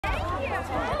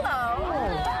Hello.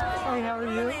 Oh. Hey, how are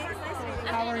you?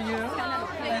 How are you?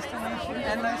 Nice to meet you.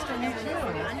 And nice to meet you.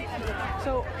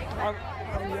 So, are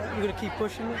you going to keep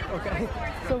pushing it? Okay.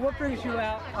 So what brings you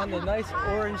out on the nice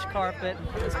orange carpet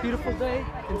this beautiful day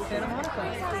in Santa Monica?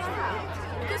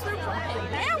 Because we're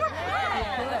playing. Yeah, we're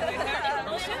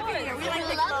playing. We should be here. We like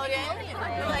Nickelodeon.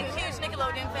 We're like huge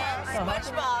Nickelodeon fans.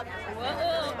 SpongeBob.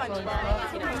 Whoa! That's a good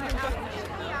one.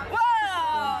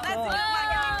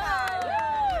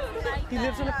 He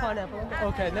lives in a pineapple.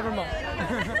 Okay, never mind.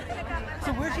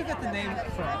 So where'd you get the name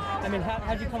from? I mean,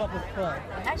 how'd you come up with Play?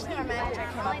 Actually, our manager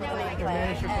came up with the name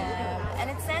Play. And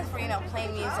it stands for, play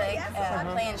music,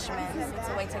 play instruments. It's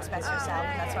a way to express yourself,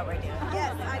 and that's what we're doing.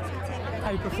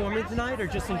 Are you performing tonight, or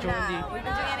just enjoying we've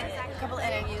been doing a couple of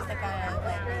interviews that got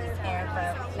aired,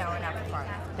 but no, we're not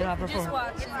performing. You're not performing? Just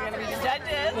watch. We're going to be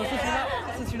judges.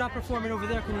 Well, since you're not performing over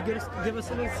there, can you give us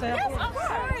an example? Yes, of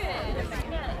course.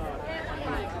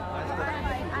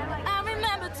 I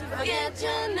remember to forget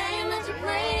your name as you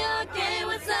play your game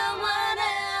with someone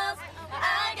else.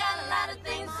 I got a lot of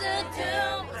things to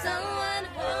do with someone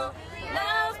who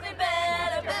knows me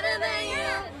better than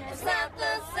you. It's not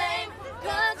the same,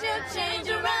 cause you change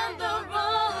around the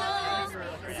rules.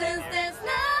 Since there's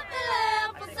nothing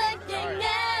left for second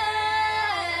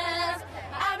guess,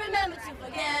 I remember to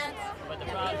forget.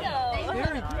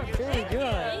 Very good, very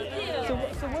good.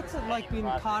 So what's it like being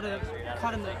caught in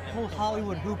the whole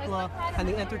Hollywood hoopla and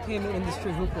the entertainment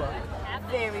industry hoopla?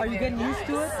 Are you getting used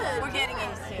to it? We're getting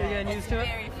used to it. You're getting used to it?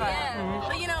 Very fun. Yeah.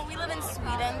 But we live in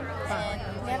Sweden, and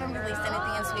we haven't released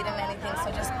anything in Sweden or anything,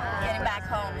 so just getting back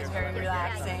home is very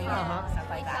relaxing and stuff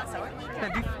like that. So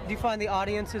Do you find the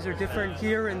audiences are different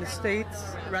here in the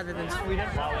States rather than Sweden?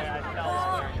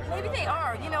 Well, maybe they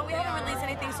are. We haven't released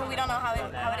anything, so we don't know how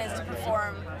it is to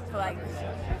perform for I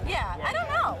don't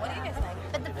know. What do you guys think?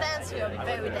 But the fans here are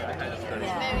very dedicated.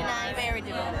 Yeah. Very nice. Very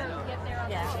devoted.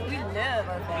 Yeah. We love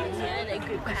our fans. Yeah, they're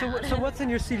good. So what's in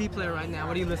your CD player right now?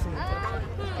 What are you listening to?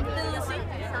 Thin Lizzy.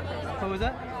 What was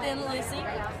that? Thin Lizzy.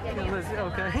 Thin Lizzy,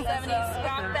 okay. 70s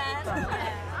rock band.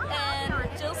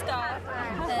 And Jill Scott.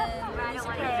 And Lucy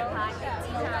Pearl.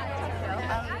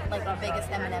 I'm like the biggest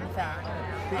Eminem fan.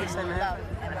 Biggest Eminem? Love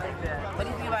Eminem. What do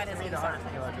you think about his new song?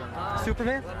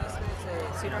 Superman?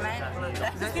 Superman? Is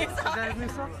that his new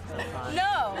song?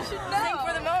 No. Sing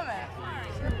for the moment.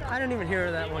 I didn't even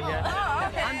hear that one yet. Oh,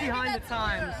 okay. I'm behind the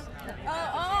times.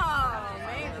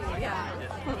 Maybe, yeah.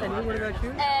 And what about you?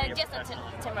 Justin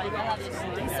Timberlake. I love his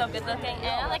music. He's so good looking, and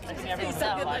I like his music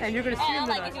so much. And you're going to see him I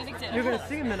like tonight. his music too. You're going to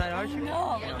see him tonight, aren't you? No,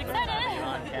 I'm really excited.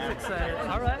 I'm excited.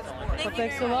 All right. Well,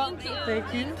 thanks a lot. Thank you.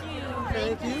 Thank you.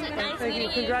 Thank you. Thank you. Nice Thank you. meeting you.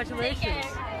 Congratulations. Take care.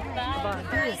 Bye.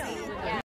 Bye.